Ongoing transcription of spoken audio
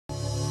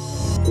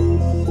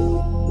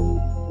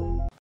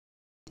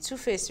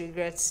Two-Face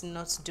regrets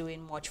not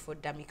doing much for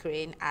Dammy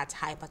Krane at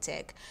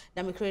Hypertech.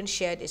 Dammy Krane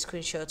shared a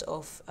screenshot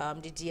of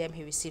the DM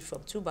he received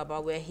from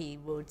Baba, where he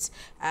wrote,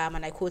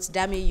 and I quote,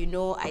 "Dammy, you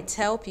know, I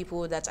tell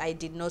people that I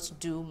did not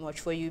do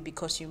much for you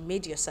because you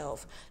made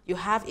yourself. You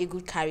have a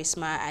good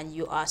charisma and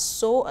you are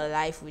so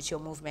alive with your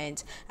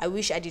movement. I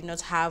wish I did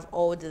not have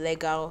all the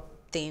legal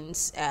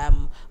things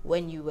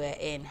when you were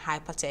in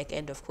Hypertech,"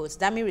 end of quote.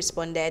 Dammy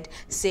responded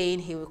saying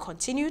he will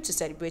continue to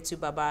celebrate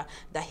Baba,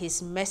 that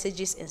his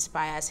messages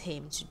inspires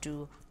him to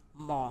do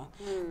more.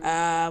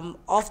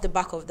 Off the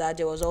back of that,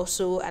 there was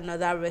also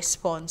another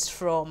response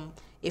from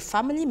a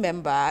family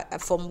member.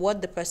 From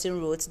what the person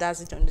wrote,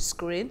 that's it on the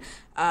screen.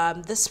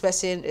 This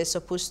person is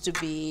supposed to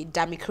be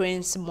Dammy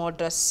Crane's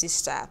mother's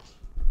sister.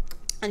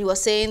 And he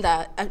was saying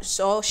that,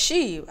 so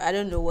she, I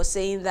don't know, was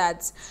saying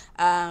that,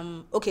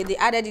 okay, they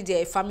added it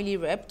there, a family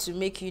rep, to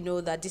make you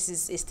know that this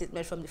is a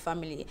statement from the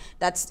family.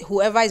 That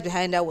whoever is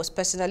behind that was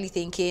personally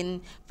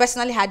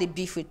had a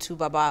beef with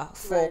Baba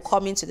for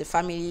coming to the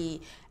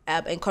family,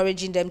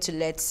 encouraging them to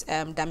let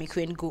Dammy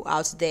Krane go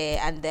out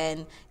there, and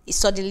then it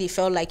suddenly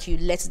felt like you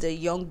let the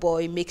young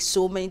boy make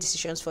so many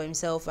decisions for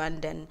himself,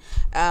 and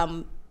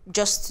then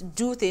just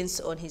do things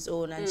on his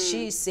own. And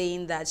she is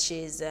saying that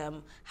she's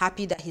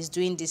happy that he's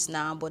doing this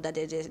now, but that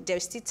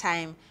there's still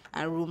time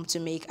and room to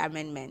make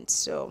amendments.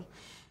 So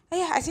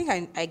yeah, I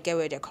think I get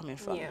where they're coming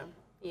from.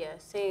 Yeah,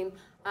 same.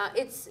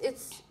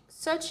 It's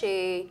such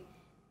a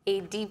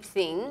deep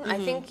thing. I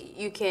think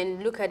you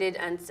can look at it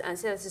and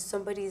say this is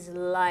somebody's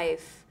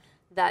life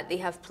that they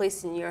have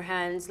placed in your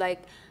hands.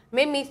 Like,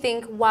 made me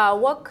think, wow,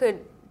 what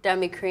could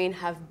Dammy Krane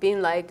have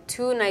been like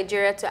to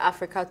Nigeria, to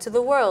Africa, to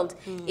the world,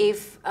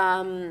 if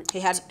he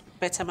had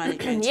better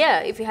management?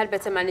 Yeah, if he had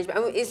better management.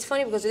 I mean, it's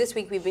funny because this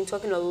week we've been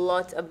talking a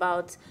lot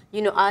about,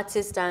 you know,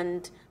 artists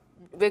and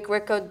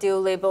record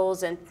deal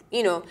labels, and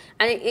you know,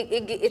 and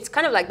it's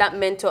kind of like that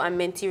mentor and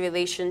mentee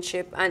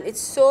relationship, and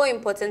it's so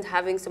important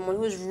having someone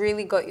who's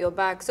really got your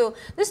back. So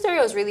this story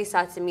was really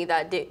sad to me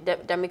that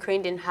Dammy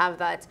Krane didn't have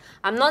that.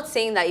 I'm not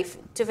saying that if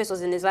Two-Face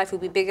was in his life, it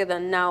would be bigger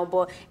than now,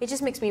 but it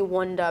just makes me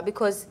wonder,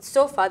 because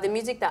so far the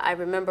music that I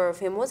remember of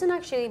him wasn't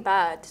actually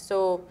bad.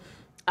 So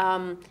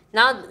now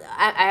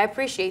I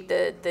appreciate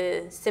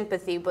the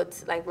sympathy,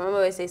 but like my mom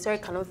always say, sorry,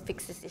 cannot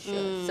fix this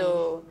issue.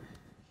 So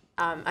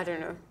I don't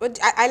know. But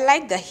I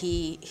like that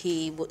he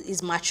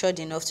is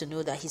matured enough to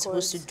know that he's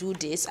supposed to do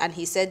this, and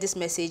he said this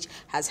message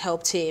has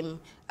helped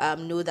him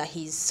know that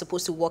he's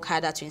supposed to work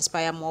harder to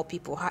inspire more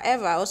people.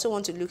 However, I also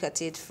want to look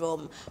at it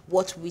from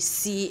what we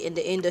see in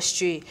the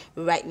industry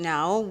right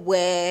now,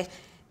 where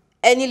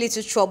any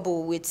little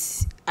trouble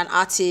with an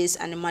artist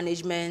and the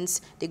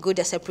management, they go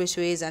their separate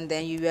ways, and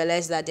then you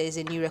realize that there is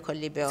a new record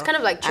label. It's kind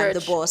of like church.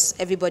 And the boss,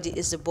 everybody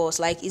is the boss.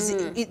 Like, is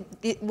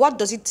what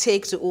does it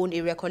take to own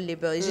a record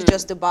label? Is it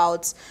just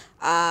about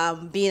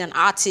being an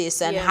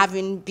artist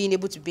and being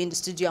able to be in the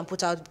studio and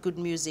put out good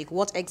music?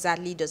 What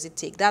exactly does it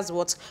take? That's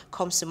what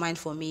comes to mind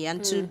for me.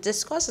 And to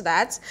discuss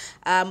that,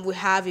 we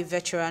have a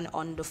veteran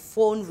on the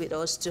phone with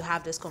us to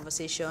have this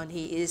conversation.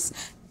 He is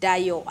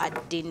Dayo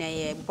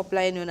Adeneye,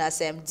 popularly known as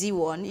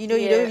D1. You know,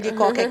 you don't really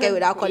call Keke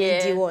without calling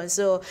D1.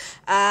 So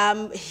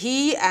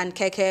he and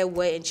Keke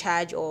were in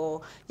charge,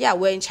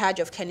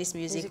 of Kenny's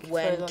music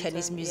when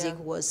Kenny's music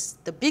was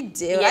the big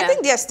deal. I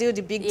think they're still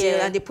the big deal,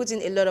 and they put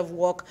in a lot of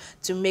work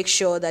to make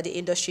sure that the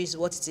industry is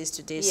what it is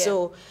today.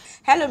 So,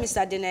 hello,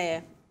 Mr.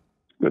 Adeneye.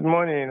 Good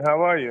morning.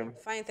 How are you?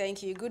 Fine,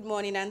 thank you. Good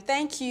morning, and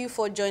thank you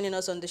for joining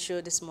us on the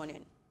show this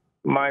morning.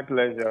 My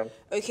pleasure.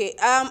 Okay,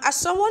 as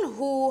someone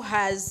who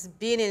has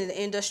been in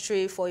the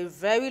industry for a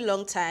very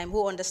long time,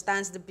 who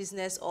understands the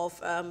business of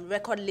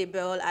record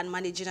label and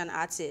managing an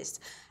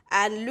artist,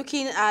 and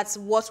looking at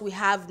what we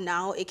have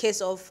now, a case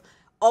of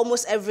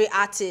almost every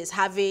artist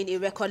having a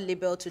record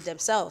label to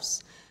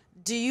themselves,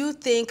 do you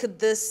think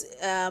this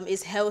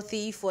is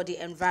healthy for the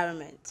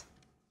environment?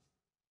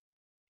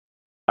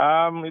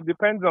 It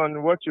depends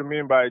on what you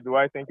mean by do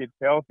I think it's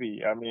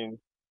healthy. I mean,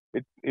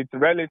 it's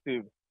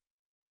relative.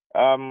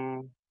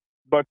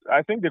 But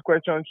I think the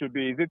question should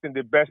be, is it in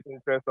the best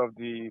interest of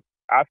the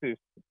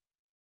artist?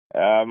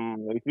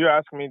 If you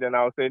ask me, then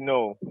I'll say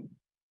no.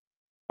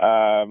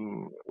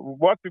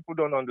 What people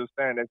don't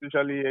understand,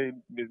 especially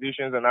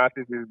musicians and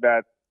artists, is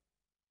that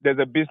there's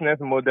a business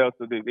model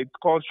to this. It's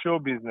called show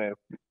business.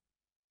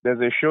 There's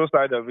a show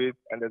side of it,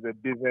 and there's a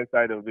business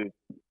side of it.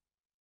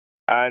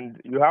 And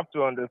you have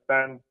to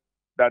understand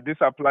that this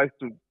applies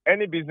to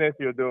any business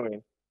you're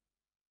doing.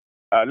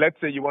 Let's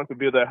say you want to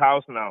build a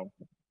house now.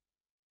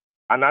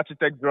 An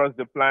architect draws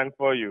the plan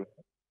for you,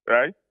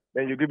 right?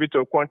 Then you give it to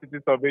a quantity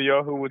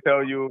surveyor who will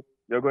tell you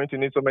you're going to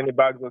need so many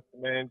bags of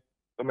cement,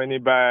 so many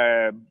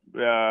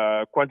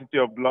quantity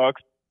of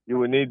blocks. You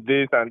will need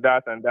this and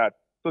that and that.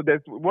 So there's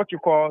what you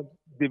call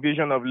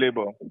division of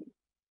labor.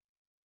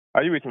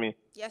 Are you with me?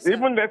 Yes, sir.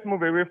 Even let's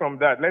move away from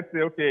that. Let's say,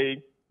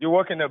 okay, you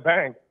work in a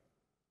bank.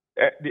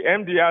 The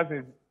MD has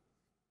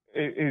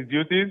his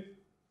duties.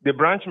 The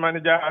branch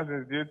manager has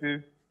his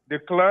duties. The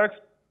clerks,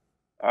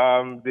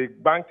 the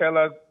bank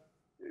tellers.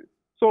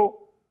 So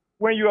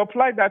when you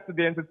apply that to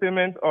the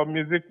entertainment or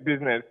music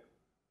business,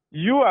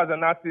 you as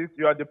an artist,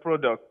 you are the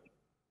product.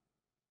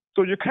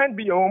 So you can't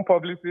be your own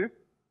publicist.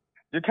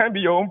 You can't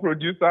be your own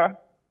producer,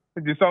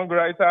 the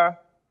songwriter.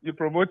 You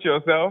promote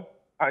yourself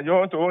and you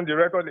want to own the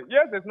record.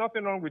 Yes, there's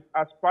nothing wrong with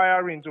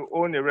aspiring to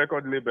own a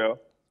record label.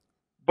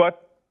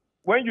 But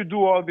when you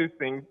do all these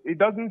things, it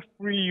doesn't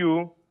free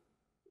you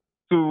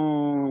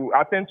to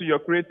attend to your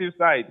creative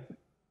side.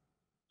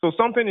 So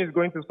something is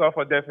going to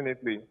suffer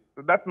definitely.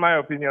 So that's my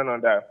opinion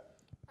on that.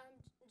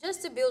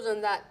 Just to build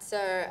on that,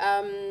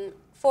 sir,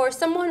 for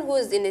someone who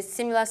is in a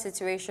similar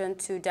situation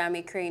to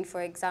Dammy Krane,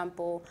 for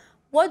example,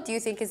 what do you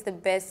think is the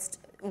best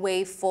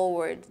way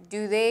forward?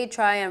 Do they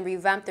try and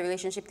revamp the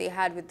relationship they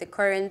had with the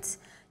current,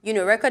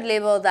 record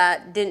label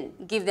that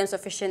didn't give them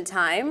sufficient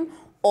time,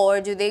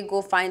 or do they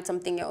go find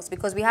something else?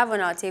 Because we have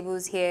on our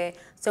tables here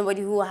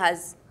somebody who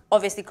has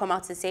obviously come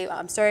out to say,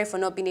 I'm sorry for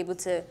not being able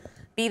to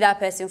be that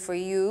person for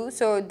you.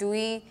 So do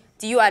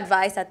you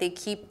advise that they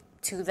keep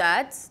to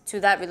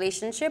that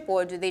relationship,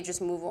 or do they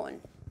just move on?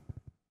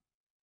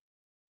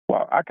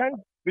 Well, I can't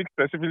speak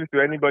specifically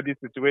to anybody's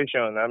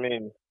situation. I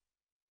mean,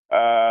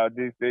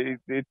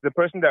 it's the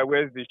person that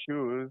wears the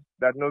shoes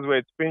that knows where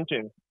it's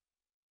pinching.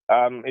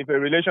 If a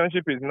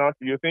relationship is not,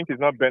 you think is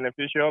not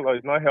beneficial or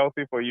is not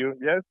healthy for you,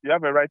 yes, you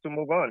have a right to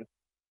move on.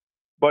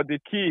 But the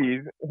key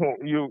is,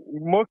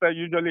 most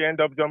usually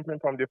end up jumping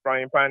from the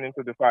frying pan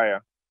into the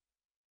fire.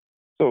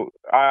 So,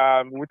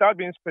 without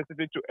being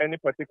specific to any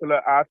particular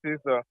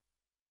artist,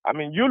 I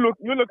mean, you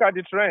look at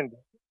the trend.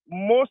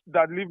 Most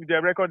that leave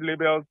their record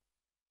labels,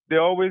 they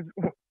always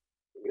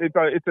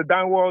it's a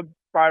downward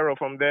spiral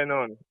from then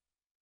on,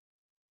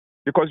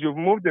 because you've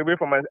moved away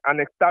from an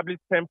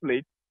established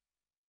template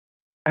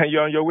and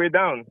you're on your way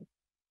down.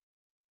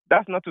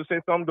 That's not to say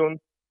some don't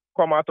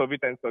come out of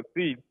it and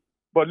succeed.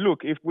 But look,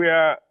 if we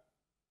are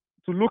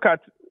to look at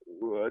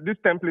this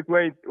template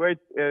where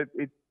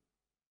it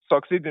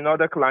succeeds in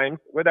other climes,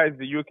 whether it's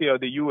the UK or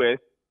the US,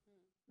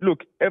 look,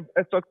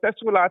 a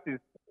successful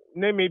artist,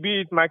 name me,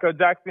 be it Michael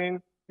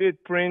Jackson, be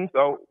it Prince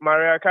or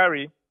Mariah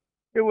Carey,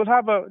 they will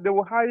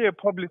hire a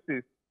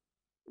publicist,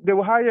 they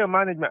will hire a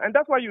management. And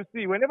that's why you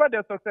see, whenever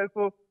they're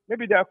successful,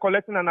 maybe they are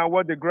collecting an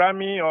award, the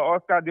Grammy or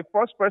Oscar, the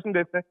first person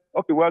they say,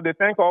 okay, well, they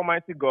thank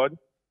Almighty God,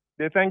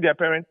 they thank their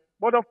parents,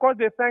 but of course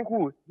they thank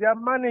who? Their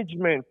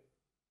management.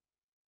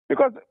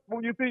 Because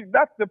you see,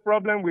 that's the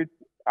problem with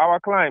our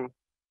climb.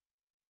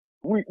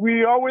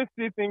 We always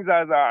see things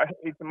as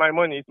it's my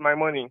money,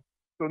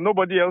 so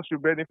nobody else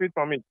should benefit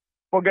from it,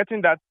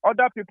 forgetting that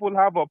other people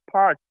have a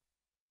part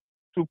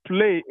to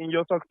play in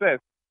your success.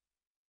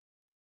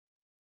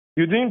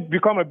 You didn't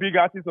become a big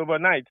artist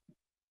overnight.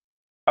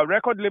 A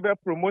record label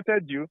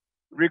promoted you,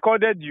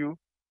 recorded you,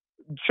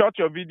 shot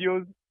your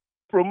videos,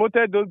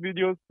 promoted those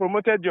videos,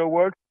 promoted your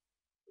work,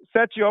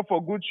 set you up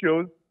for good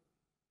shows,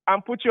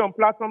 and put you on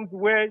platforms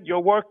where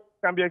your work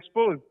can be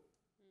exposed.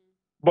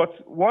 But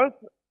once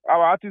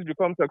our artists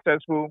become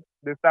successful,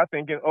 they start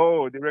thinking,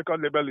 oh, the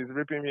record label is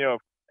ripping me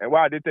off. And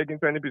why are they taking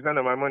 20%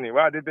 of my money?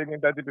 Why are they taking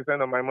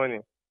 30% of my money?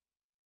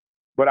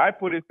 But I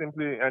put it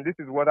simply, and this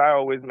is what I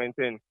always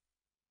maintain.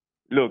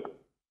 Look,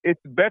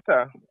 it's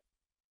better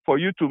for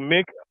you to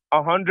make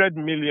 100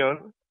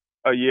 million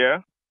a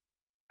year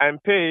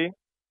and pay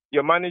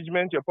your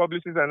management, your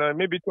publicists, and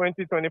maybe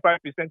 20, 25%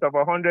 of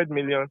 100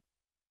 million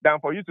than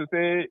for you to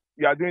say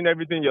you are doing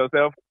everything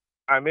yourself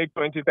and make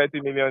 20, 30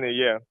 million a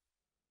year.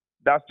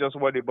 That's just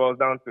what it boils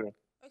down to.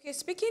 Okay,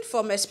 speaking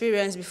from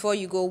experience, before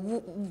you go,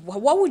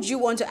 what would you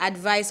want to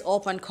advise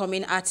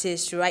up-and-coming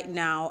artists right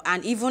now,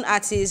 and even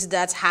artists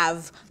that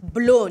have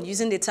blown,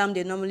 using the term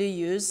they normally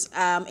use,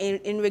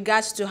 in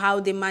regards to how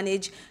they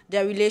manage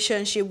their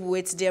relationship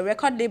with their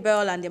record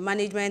label and the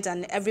management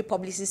and every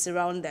publicist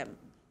around them?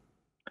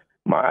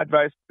 My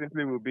advice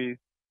simply will be,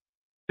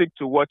 stick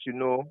to what you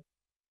know,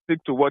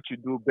 stick to what you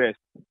do best.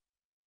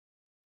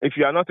 If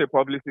you are not a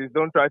publicist,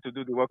 don't try to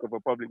do the work of a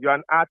publicist. You're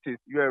an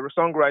artist, you're a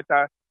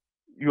songwriter,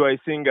 you're a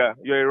singer,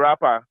 you're a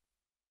rapper.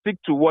 Stick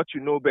to what you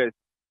know best.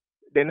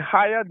 Then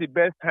hire the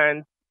best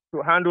hands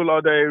to handle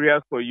other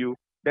areas for you.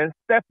 Then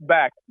step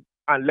back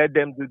and let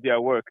them do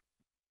their work.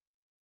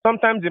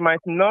 Sometimes it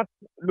might not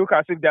look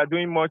as if they're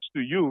doing much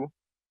to you,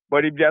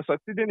 but if they're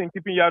succeeding in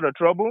keeping you out of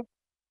trouble,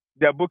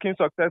 they're booking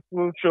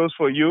successful shows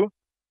for you,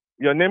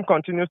 your name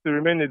continues to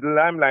remain in the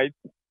limelight,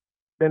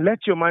 then let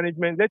your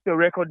management, let your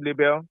record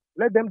label,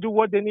 let them do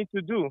what they need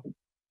to do.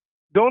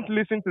 Don't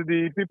listen to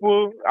the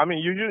people. I mean,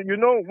 you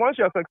know, once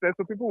you're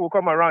successful, people will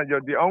come around.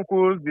 The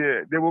uncles,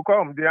 they will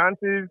come, the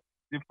aunties,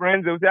 the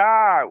friends, they'll say,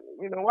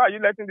 why are you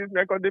letting this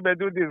record label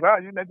do this? Why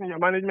are you letting your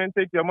management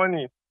take your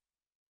money?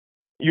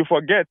 You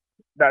forget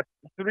that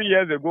 3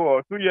 years ago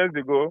or 2 years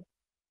ago,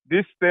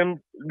 this same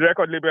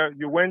record label,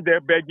 you went there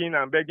begging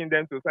and begging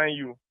them to sign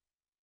you.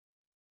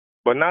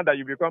 But now that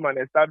you become an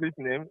established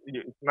name,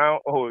 it's now,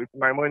 it's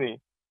my money.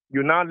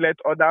 You now let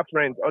other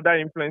friends, other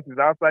influences,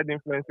 outside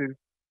influences,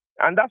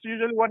 and that's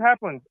usually what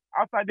happens.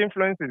 Outside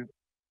influences,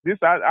 these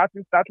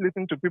artists start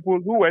listening to people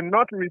who were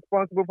not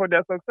responsible for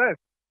their success.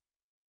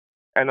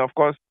 And of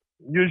course,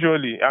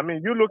 usually, I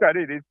mean, you look at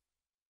it,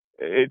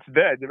 It's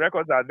there. The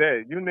records are there.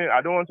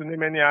 I don't want to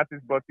name any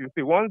artists, but you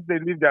see, once they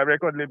leave their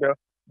record label,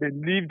 they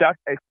leave that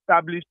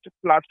established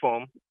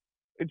platform.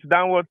 It's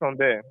downward from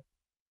there.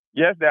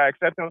 Yes, there are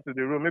exceptions to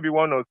the rule, maybe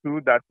one or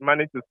two that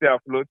manage to stay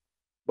afloat,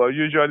 but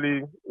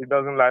usually it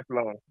doesn't last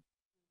long.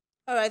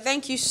 All right.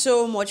 Thank you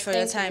so much for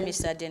your Thank time, you.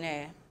 Mr.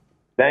 Dene.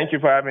 Thank you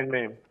for having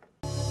me.